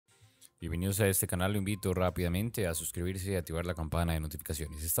Bienvenidos a este canal, lo invito rápidamente a suscribirse y activar la campana de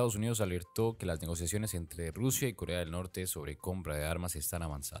notificaciones. Estados Unidos alertó que las negociaciones entre Rusia y Corea del Norte sobre compra de armas están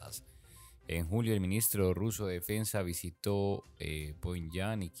avanzadas. En julio el ministro ruso de Defensa visitó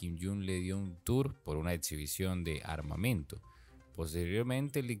Pyongyang y Kim Jong le dio un tour por una exhibición de armamento.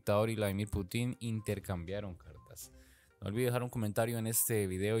 Posteriormente el dictador y Vladimir Putin intercambiaron cartas. No olvide dejar un comentario en este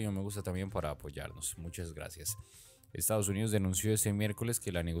video y un me gusta también para apoyarnos. Muchas gracias. Estados Unidos denunció este miércoles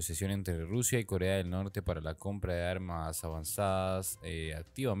que la negociación entre Rusia y Corea del Norte para la compra de armas avanzadas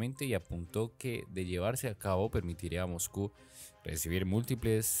activamente y apuntó que de llevarse a cabo permitiría a Moscú recibir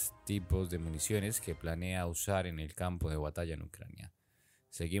múltiples tipos de municiones que planea usar en el campo de batalla en Ucrania.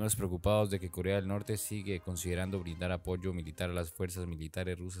 Seguimos preocupados de que Corea del Norte sigue considerando brindar apoyo militar a las fuerzas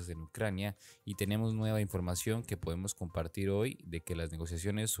militares rusas en Ucrania y tenemos nueva información que podemos compartir hoy de que las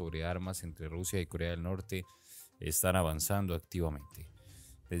negociaciones sobre armas entre Rusia y Corea del Norte están avanzando activamente.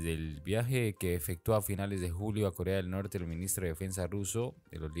 Desde el viaje que efectuó a finales de julio a Corea del Norte, el ministro de Defensa ruso,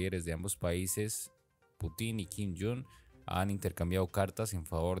 de los líderes de ambos países, Putin y Kim Jong, han intercambiado cartas en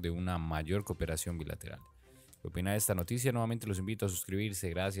favor de una mayor cooperación bilateral. ¿Qué opina de esta noticia? Nuevamente los invito a suscribirse.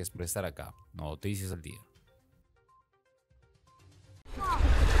 Gracias por estar acá. Noticias al día.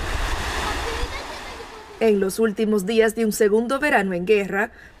 En los últimos días de un segundo verano en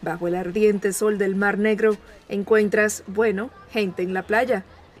guerra, bajo el ardiente sol del Mar Negro, encuentras, gente en la playa.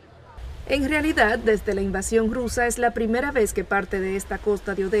 En realidad, desde la invasión rusa es la primera vez que parte de esta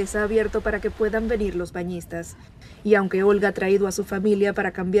costa de Odessa ha abierto para que puedan venir los bañistas. Y aunque Olga ha traído a su familia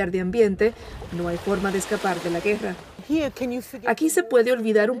para cambiar de ambiente, no hay forma de escapar de la guerra. ¿Aquí se puede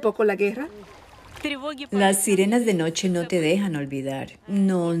olvidar un poco la guerra? Las sirenas de noche no te dejan olvidar.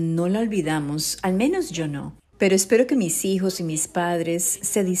 No la olvidamos, al menos yo no. Pero espero que mis hijos y mis padres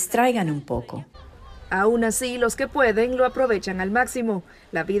se distraigan un poco. Aún así, los que pueden lo aprovechan al máximo.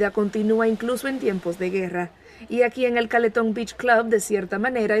 La vida continúa incluso en tiempos de guerra. Y aquí en el Caletón Beach Club, de cierta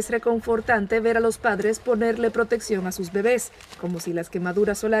manera, es reconfortante ver a los padres ponerle protección a sus bebés, como si las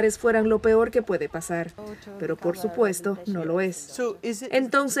quemaduras solares fueran lo peor que puede pasar. Pero por supuesto, no lo es.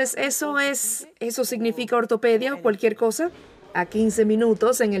 Entonces, ¿eso significa ortopedia o cualquier cosa? A 15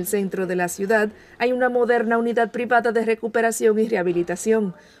 minutos, en el centro de la ciudad, hay una moderna unidad privada de recuperación y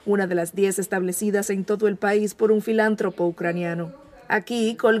rehabilitación, una de las 10 establecidas en todo el país por un filántropo ucraniano.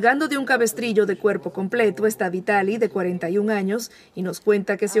 Aquí, colgando de un cabestrillo de cuerpo completo, está Vitali, de 41 años, y nos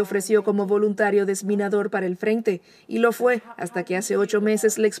cuenta que se ofreció como voluntario desminador para el frente, y lo fue hasta que hace 8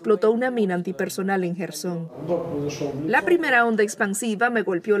 meses le explotó una mina antipersonal en Jersón. La primera onda expansiva me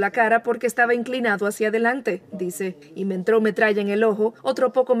golpeó la cara porque estaba inclinado hacia adelante, dice, y me entró metralla en el ojo,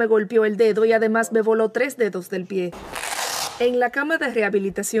 otro poco me golpeó el dedo y además me voló 3 dedos del pie. En la cama de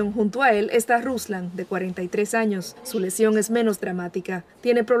rehabilitación junto a él está Ruslan, de 43 años. Su lesión es menos dramática.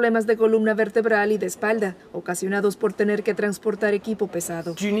 Tiene problemas de columna vertebral y de espalda, ocasionados por tener que transportar equipo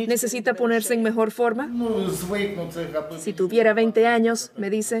pesado. ¿Necesita ponerse en mejor forma? Si tuviera 20 años, me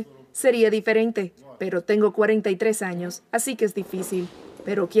dice, sería diferente. Pero tengo 43 años, así que es difícil.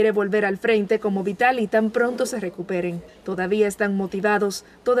 Pero quiere volver al frente como Vitali tan pronto se recuperen. Todavía están motivados,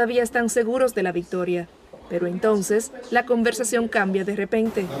 todavía están seguros de la victoria. Pero entonces, la conversación cambia de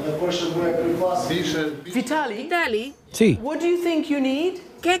repente. Vitali, Sí.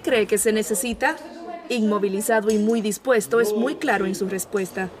 ¿qué cree que se necesita? Inmovilizado y muy dispuesto, es muy claro en su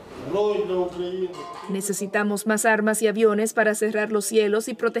respuesta. Necesitamos más armas y aviones para cerrar los cielos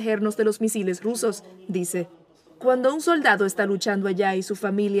y protegernos de los misiles rusos, dice. Cuando un soldado está luchando allá y su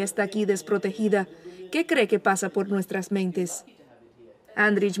familia está aquí desprotegida, ¿qué cree que pasa por nuestras mentes?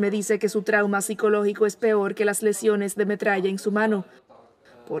 Andrich me dice que su trauma psicológico es peor que las lesiones de metralla en su mano,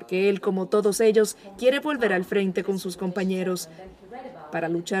 porque él, como todos ellos, quiere volver al frente con sus compañeros para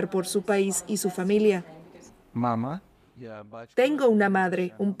luchar por su país y su familia. Mamá. Tengo una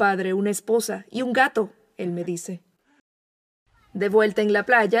madre, un padre, una esposa y un gato, él me dice. De vuelta en la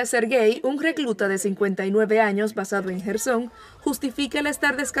playa, Sergei, un recluta de 59 años basado en Jersón, justifica el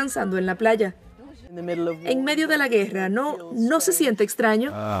estar descansando en la playa. En medio de la guerra, ¿no se siente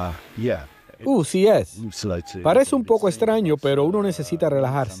extraño? Sí es. Parece un poco extraño, pero uno necesita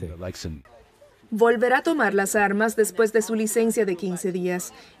relajarse. Volverá a tomar las armas después de su licencia de 15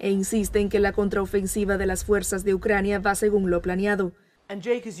 días e insiste en que la contraofensiva de las fuerzas de Ucrania va según lo planeado.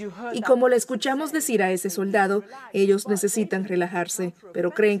 Y como le escuchamos decir a ese soldado, ellos necesitan relajarse,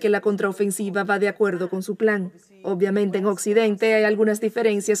 pero creen que la contraofensiva va de acuerdo con su plan. Obviamente en Occidente hay algunas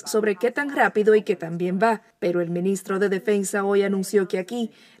diferencias sobre qué tan rápido y qué tan bien va, pero el ministro de Defensa hoy anunció que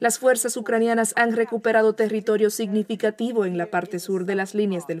aquí las fuerzas ucranianas han recuperado territorio significativo en la parte sur de las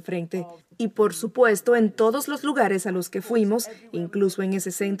líneas del frente. Y por supuesto, en todos los lugares a los que fuimos, incluso en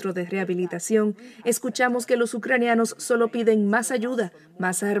ese centro de rehabilitación, escuchamos que los ucranianos solo piden más ayuda,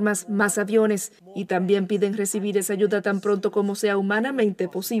 más armas, más aviones, y también piden recibir esa ayuda tan pronto como sea humanamente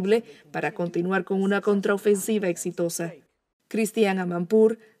posible para continuar con una contraofensiva exitosa. Cristiana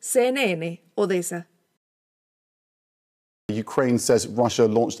Amanpour, CNN, Odessa. Ukraine says Russia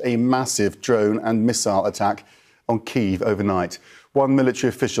launched a massive drone and missile attack on Kyiv overnight. One military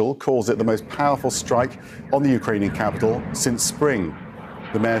official calls it the most powerful strike on the Ukrainian capital since spring.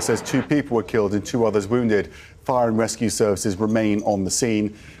 The mayor says 2 people were killed and 2 others wounded. Fire and rescue services remain on the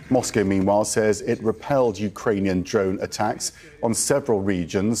scene. Moscow, meanwhile, says it repelled Ukrainian drone attacks on several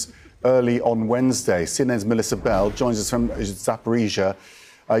regions early on Wednesday. CNN's Melissa Bell joins us from Zaporizhia.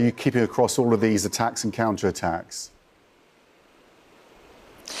 Are you keeping across all of these attacks and counterattacks?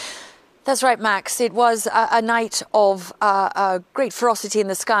 That's right, Max. It was a night of great ferocity in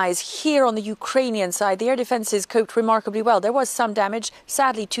the skies. Here on the Ukrainian side, the air defences coped remarkably well. There was some damage,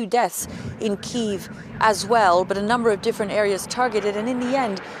 sadly 2 deaths in Kyiv as well, but a number of different areas targeted. And in the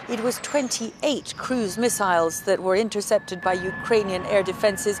end, it was 28 cruise missiles that were intercepted by Ukrainian air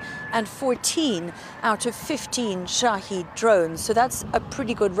defences and 14 out of 15 Shahed drones. So that's a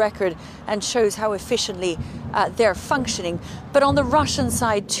pretty good record and shows how efficiently they're functioning. But on the Russian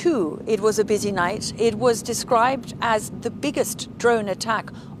side too, it was a busy night. It was described as the biggest drone attack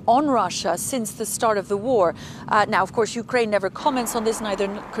on Russia since the start of the war. Now, of course, Ukraine never comments on this, neither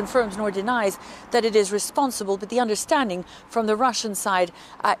confirms nor denies that it is responsible. But the understanding from the Russian side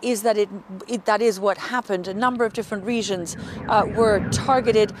is that that is what happened. A number of different regions were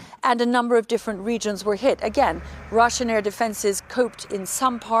targeted and a number of different regions were hit. Again, Russian air defenses coped in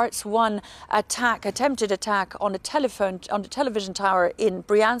some parts. One attempted attack on a television tower in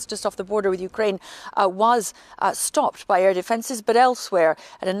Bryansk, just off the border with Ukraine, was stopped by air defenses. But elsewhere,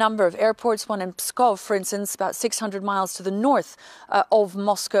 at a number of airports, one in Pskov, for instance, about 600 miles to the north of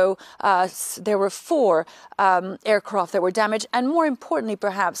Moscow, there were 4 aircraft that were damaged. And more importantly,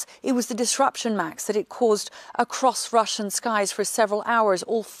 perhaps, it was the disruption, Max, that it caused across Russian skies for several hours.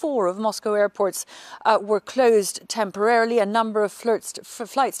 All 4 of Moscow airports were closed temporarily, a number of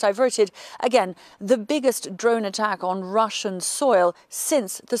flights diverted. Again, the biggest drone attack on Russian soil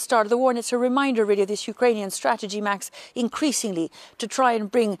since the start of the war. And it's a reminder, really, of this Ukrainian strategy, Max, increasingly to try and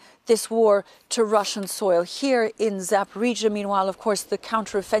bring this war to Russian soil. Here in Zaporizhia, meanwhile, of course, the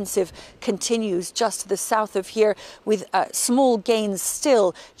counteroffensive continues just to the south of here, with small gains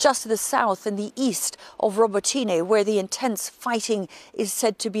still just to the south and the east of Robotine, where the intense fighting is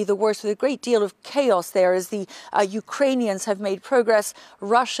said to be the worst, with a great deal of chaos there as the Ukrainians have made progress.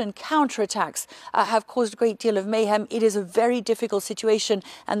 Russian counterattacks have caused a great deal of mayhem. It is a very difficult situation,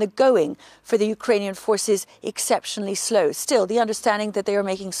 and the going for the Ukrainian forces exceptionally slow. Still, the understanding that they are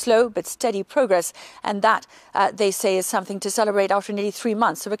making slow but steady progress, and that, they say, is something to celebrate after nearly 3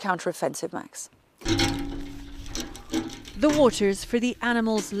 months of a counteroffensive, Max. The waters for the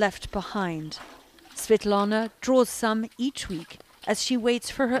animals left behind. Svetlana draws some each week as she waits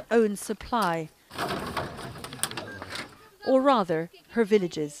for her own supply, or rather, her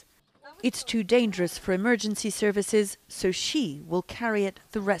village's. It's too dangerous for emergency services, so she will carry it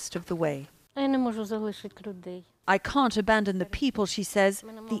the rest of the way. I can't abandon the people, she says,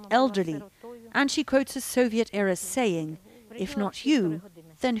 the elderly. And she quotes a Soviet-era saying, if not you,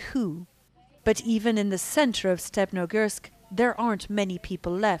 then who? But even in the center of Stepnogorsk, there aren't many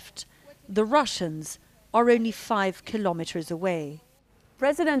people left. The Russians are only 5 kilometers away.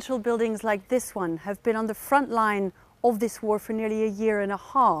 Residential buildings like this one have been on the front line of this war for nearly a year and a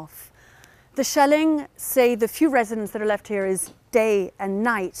half. The shelling, say the few residents that are left here, is day and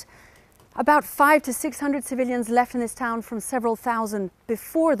night. About 500 to 600 civilians left in this town from several thousand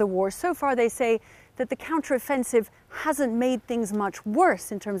before the war. So far, they say that the counteroffensive hasn't made things much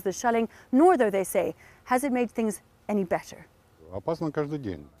worse in terms of the shelling, nor, though they say, has it made things any better.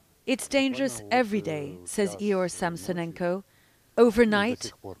 It's dangerous every day, says Ihor Samsonenko.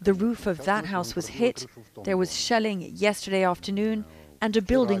 Overnight, the roof of that house was hit. There was shelling yesterday afternoon, and a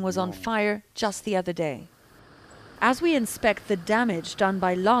building was on fire just the other day. As we inspect the damage done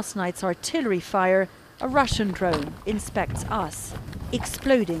by last night's artillery fire, a Russian drone inspects us,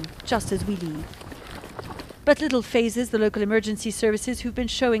 exploding just as we leave. But little phases the local emergency services who've been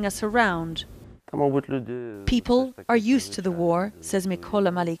showing us around. People are used to the war, says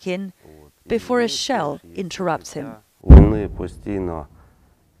Mykola Malikin, before a shell interrupts him.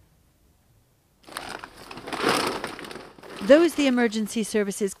 Those the emergency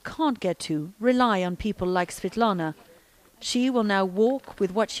services can't get to rely on people like Svetlana. She will now walk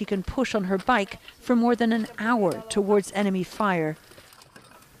with what she can push on her bike for more than an hour towards enemy fire.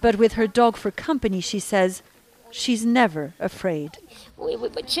 But with her dog for company, she says, she's never afraid.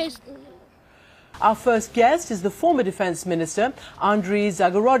 Our first guest is the former Defense Minister, Andriy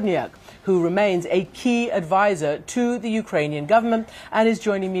Zagorodniak, who remains a key advisor to the Ukrainian government and is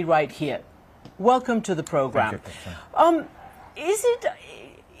joining me right here. Welcome to the program.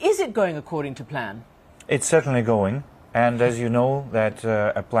 Is it going according to plan? It's certainly going. And as you know, that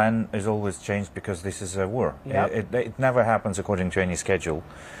a plan is always changed because this is a war. Yep. It never happens according to any schedule.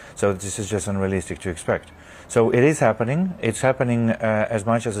 So this is just unrealistic to expect. So it is happening. It's happening as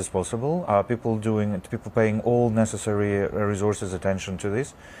much as is possible. People paying all necessary resources attention to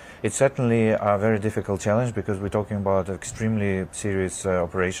this. It's certainly a very difficult challenge because we're talking about an extremely serious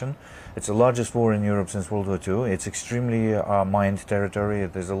operation. It's the largest war in Europe since World War II. It's extremely mined territory.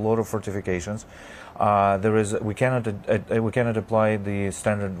 There's a lot of fortifications. We cannot apply the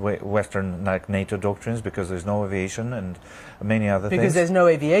standard Western NATO doctrines because there's no aviation and many other things. Because there's no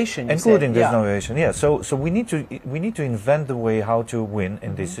aviation, including there's no aviation. Yeah. So we need to invent the way how to win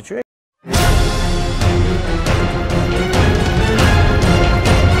in this situation.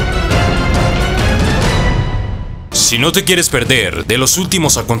 Si no te quieres perder de los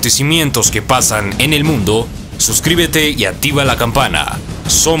últimos acontecimientos que pasan en el mundo, suscríbete y activa la campana.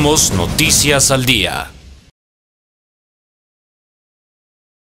 Somos Noticias al Día.